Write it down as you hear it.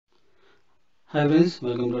Hi friends,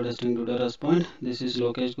 welcome to Testing Tutorials Point. This is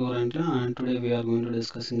Lokesh Gorantla and today we are going to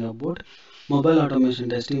discussing about mobile automation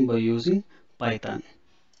testing by using Python.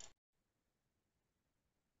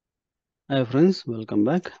 Hi friends, welcome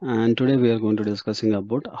back and today we are going to discussing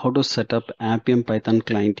about how to set up Appium Python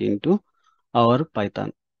client into our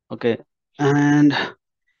Python. Okay, and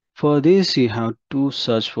for this you have to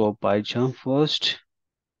search for PyCharm first.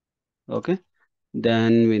 Okay,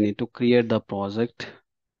 then we need to create the project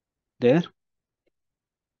there.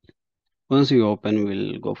 Once you open,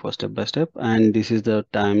 we'll go for step by step, and this is the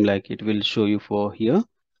time like it will show you for here.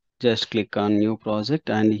 Just click on new project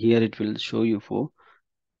and here it will show you for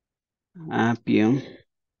Appium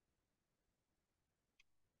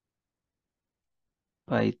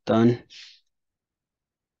Python.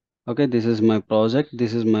 Okay, this is my project,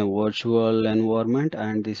 this is my virtual environment,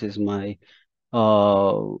 and this is my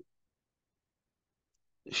uh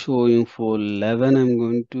showing for 11. I'm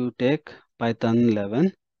going to take Python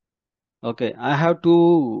 11. Okay, I have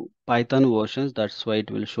two Python versions, that's why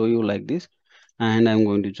it will show you like this, and I'm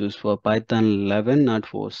going to choose for Python 11, not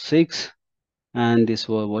for 6. And this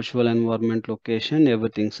for virtual environment location,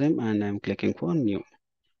 everything same, and I'm clicking for new.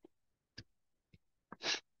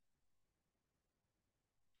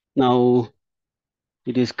 Now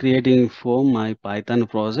it is creating for my Python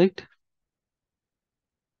project.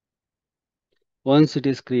 Once it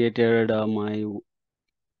is created my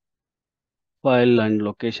file and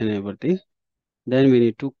location everything, then we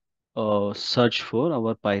need to search for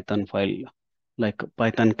our Python file like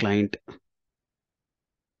Python client.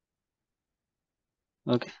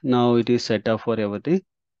 Okay, now it is set up for everything.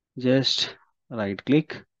 Just right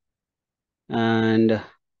click and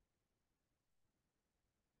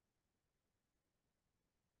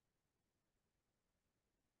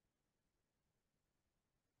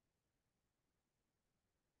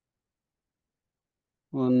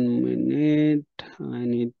 1 minute. I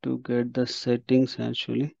need to get the settings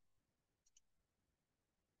actually.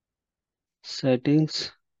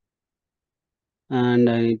 Settings, and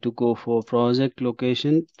I need to go for project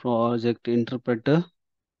location, project interpreter.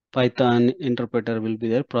 Python interpreter will be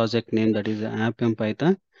there. Project name, that is Appium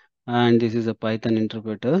Python, and this is a Python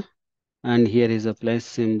interpreter. And here is a plus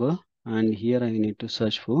symbol, and here I need to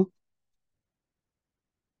search for.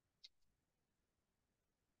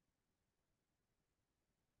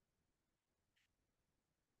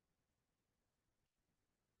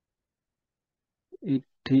 It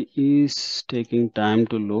is taking time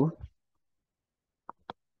to load.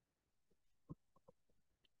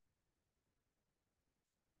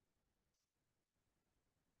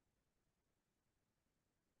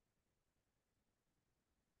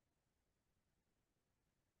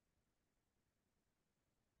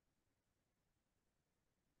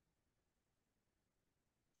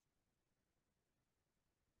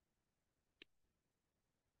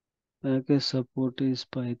 Package support is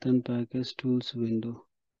Python package tools window.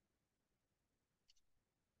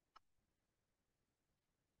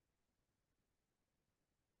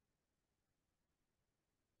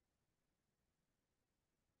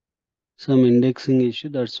 Some indexing issue,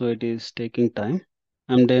 that's why it is taking time.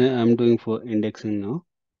 I'm doing for indexing now.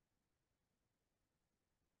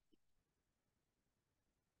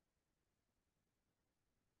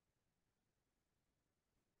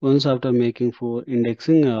 Once after making for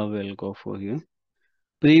indexing, we'll go for here.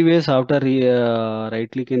 Previous after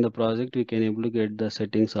right click in the project, we can able to get the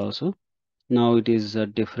settings also. Now it is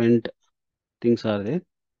different things are there.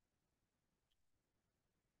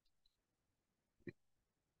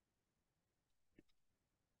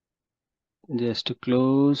 Just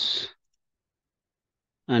close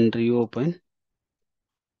and reopen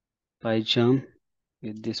PyCharm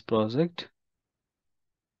with this project.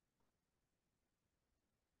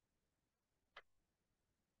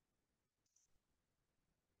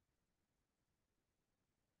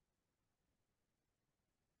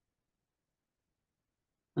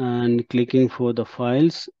 And clicking for the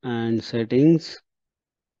files and settings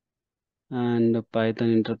and the Python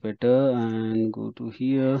interpreter and go to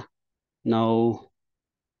here. Now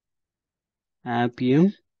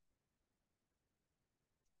Appium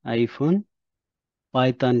iPhone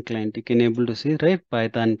Python client. You can able to see, right?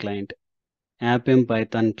 Python client. Appium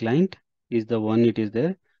Python client is the one, it is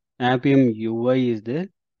there. Appium UI is there.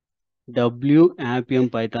 W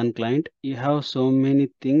Appium Python client. You have so many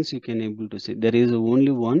things you can able to see. There is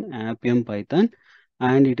only one Appium Python,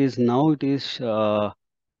 and it is now it is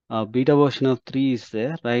beta version of 3 is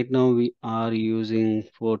there. Right now we are using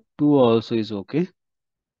for 2 also is okay.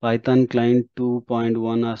 Python client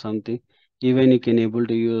 2.1 or something. Even you can able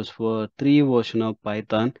to use for 3 version of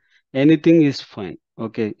Python. Anything is fine.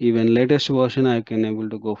 Okay, even latest version I can able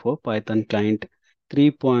to go for Python client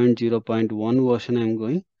 3.0.1 version I'm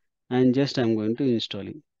going, and just I'm going to install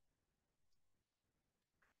it.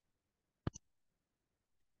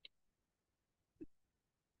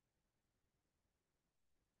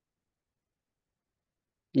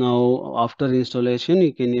 Now after installation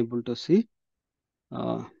you can able to see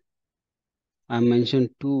I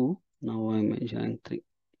mentioned 2, now I'm mentioning 3.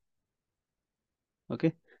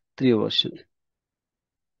 Okay, 3 version.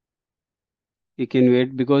 You can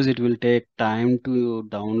wait because it will take time to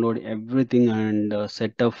download everything and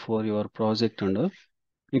set up for your project and all.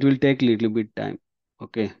 It will take little bit time.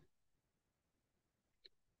 Okay,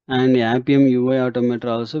 and Appium UI Automator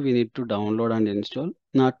also we need to download and install.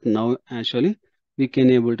 Not now actually, we can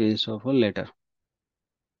able to install for later.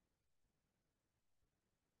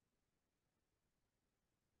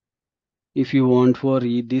 If you want for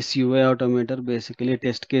this UI Automator, basically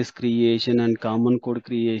test case creation and common code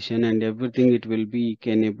creation and everything it will be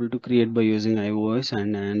can able to create by using iOS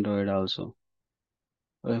and Android also.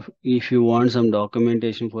 If you want some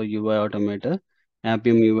documentation for UI Automator,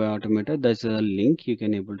 Appium UI Automator, that's a link you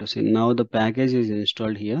can able to see. Now the package is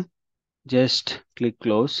installed here. Just click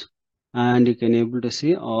close and you can able to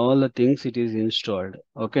see all the things it is installed.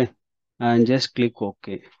 Okay, and just click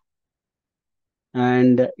OK.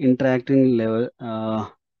 And interacting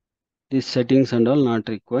level, these settings and all not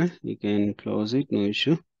required. You can close it, no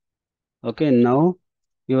issue. Okay, now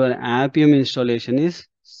your Appium installation is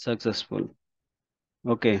successful.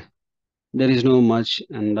 Okay, there is no much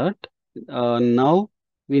in that. Now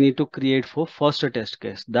we need to create for first test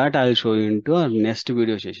case that I'll show you into our next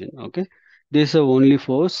video session. Okay, this is only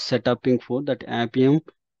for setuping for that Appium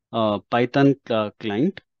Python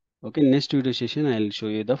client. Okay, next video session I'll show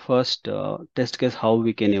you the first test case how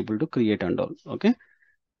we can able to create and all. Okay,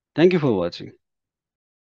 thank you for watching.